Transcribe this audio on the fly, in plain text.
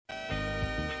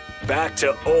Back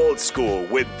to old school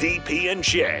with DP and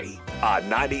J on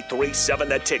 93.7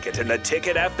 The Ticket and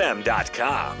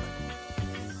theticketfm.com.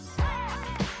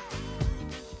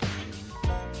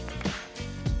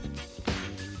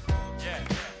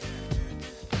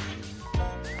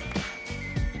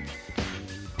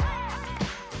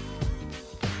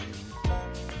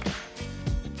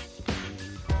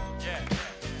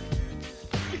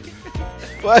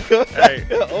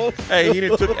 Hey, he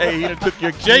done took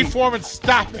your key. Jay Foreman,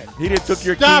 stop it. He done took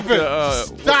your Stop key.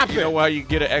 it. Stop You know it. why you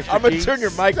get an extra I'm key? going to turn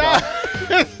your mic off.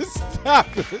 Stop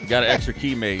it. Got an extra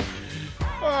key made.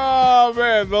 Oh,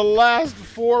 man, the last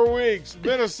 4 weeks,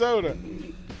 Minnesota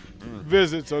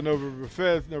visits on November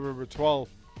 5th, November 12th.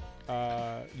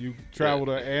 You travel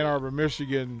to Ann Arbor,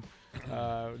 Michigan.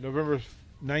 November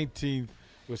 19th,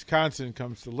 Wisconsin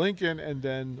comes to Lincoln, and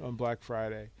then on Black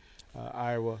Friday,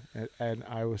 Iowa and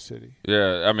Iowa City.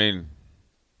 Yeah, I mean,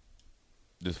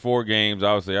 there's 4 games.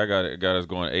 Obviously, I got us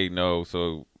going 8-0,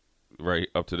 so right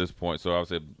up to this point. So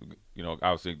obviously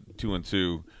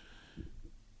 2-2.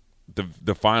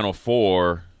 The final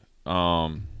 4,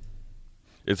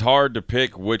 it's hard to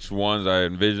pick which ones I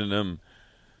envision them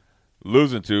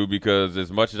losing to, because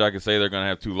as much as I can say they're going to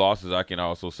have 2 losses, I can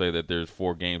also say that there's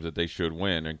 4 games that they should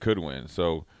win and could win.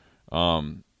 So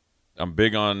I'm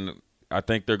big on. I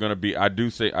think they're going to be.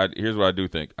 Here's what I do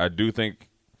think. I do think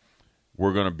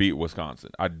we're going to beat Wisconsin.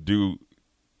 I do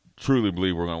truly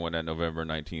believe we're going to win that November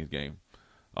 19th game.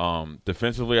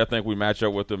 Defensively, I think we match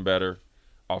up with them better.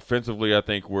 Offensively, I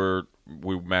think we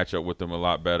match up with them a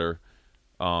lot better.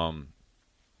 And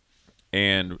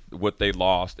what they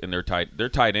lost in their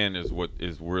tight end is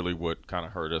really what kind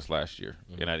of hurt us last year.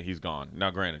 Mm-hmm. And he's gone.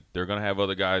 Now, granted, they're going to have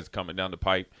other guys coming down the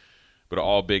pipe, but an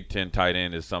all Big Ten tight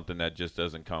end is something that just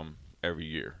doesn't come every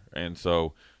year. And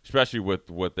so, especially with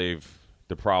the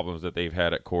problems that they've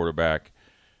had at quarterback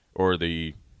or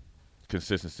the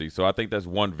consistency. So I think that's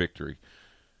one victory.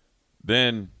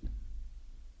 Then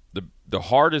the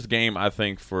hardest game, I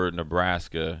think, for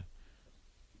Nebraska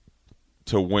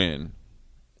to win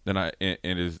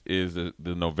is the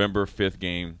November 5th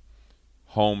game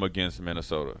home against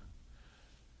Minnesota,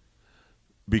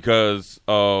 because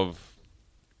of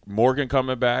Morgan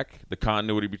coming back, the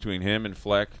continuity between him and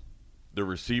Fleck, the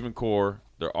receiving core,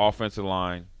 their offensive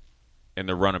line, and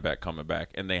the running back coming back.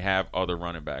 And they have other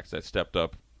running backs that stepped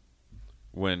up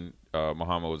when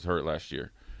Muhammad was hurt last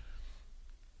year.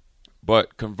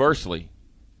 But conversely,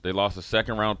 they lost a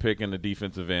second-round pick in the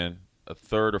defensive end, a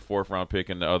third or fourth-round pick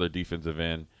in the other defensive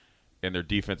end, and their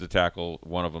defensive tackle,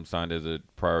 one of them signed as a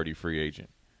priority free agent.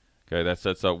 Okay, that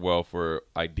sets up well for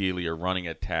ideally a running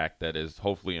attack that is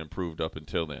hopefully improved up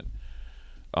until then.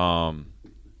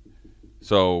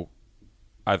 So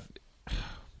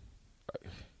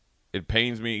it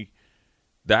pains me.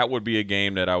 That would be a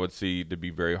game that I would see to be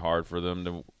very hard for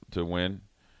them to win.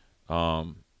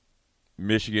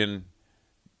 Michigan,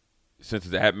 since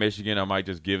it's at Michigan, I might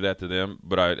just give that to them.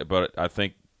 But I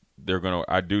think they're gonna.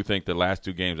 I do think the last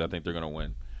 2 games, I think they're gonna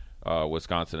win.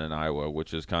 Wisconsin and Iowa,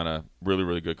 which is kind of really,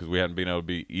 really good because we hadn't been able to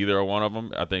beat either one of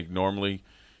them. I think normally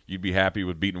you'd be happy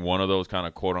with beating one of those kind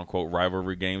of quote-unquote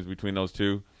rivalry games between those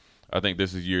 2. I think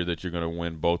this is a year that you're going to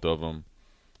win both of them,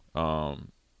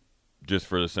 just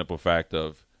for the simple fact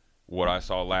of what I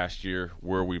saw last year,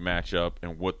 where we match up,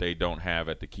 and what they don't have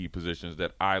at the key positions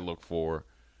that I look for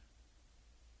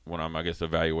when I'm, I guess,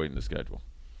 evaluating the schedule.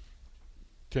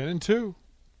 10-2.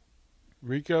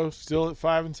 Rico still at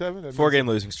 5-7. 4-game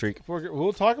losing streak.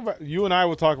 We'll talk about. You and I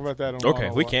will talk about that on Okay,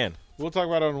 one-on-one. we can. We'll talk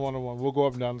about it on one-on-one. We'll go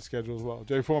up and down the schedule as well.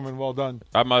 Jay Foreman, well done.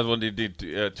 I might as well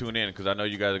tune in because I know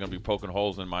you guys are going to be poking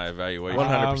holes in my evaluation.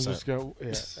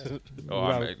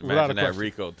 100%. Imagine that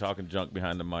Rico talking junk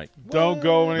behind the mic. Don't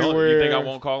go anywhere. You think I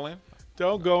won't call in?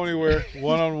 Don't go anywhere.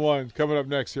 One-on-one coming up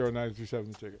next here on 93.7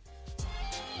 The Ticket.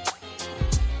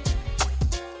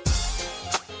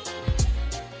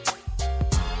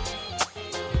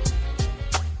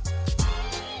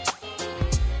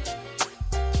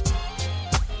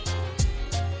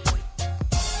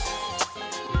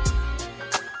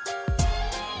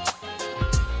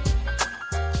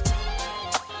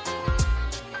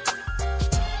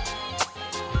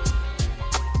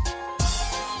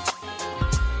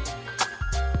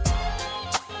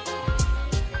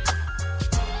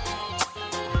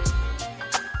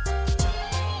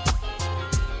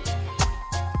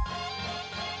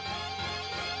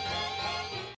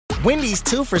 Wendy's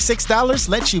 2 for $6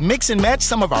 lets you mix and match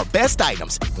some of our best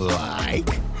items, like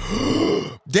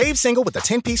Dave Single with the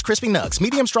 10-piece crispy nugs.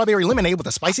 Medium strawberry lemonade with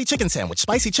a spicy chicken sandwich.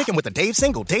 Spicy chicken with a Dave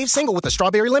Single. Dave Single with a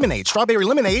strawberry lemonade. Strawberry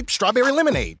lemonade. Strawberry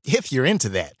lemonade. If you're into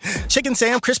that. Chicken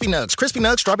Sam, crispy nugs. Crispy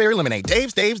nugs, strawberry lemonade.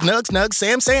 Dave's, nugs,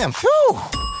 Sam. Whew.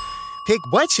 Pick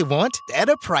what you want at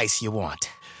a price you want.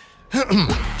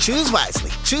 Choose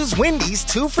wisely. Choose Wendy's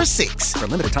 2 for $6. For a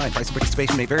limited time, price and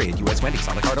participation may vary at U.S. Wendy's.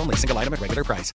 On the card only. Single item at regular price.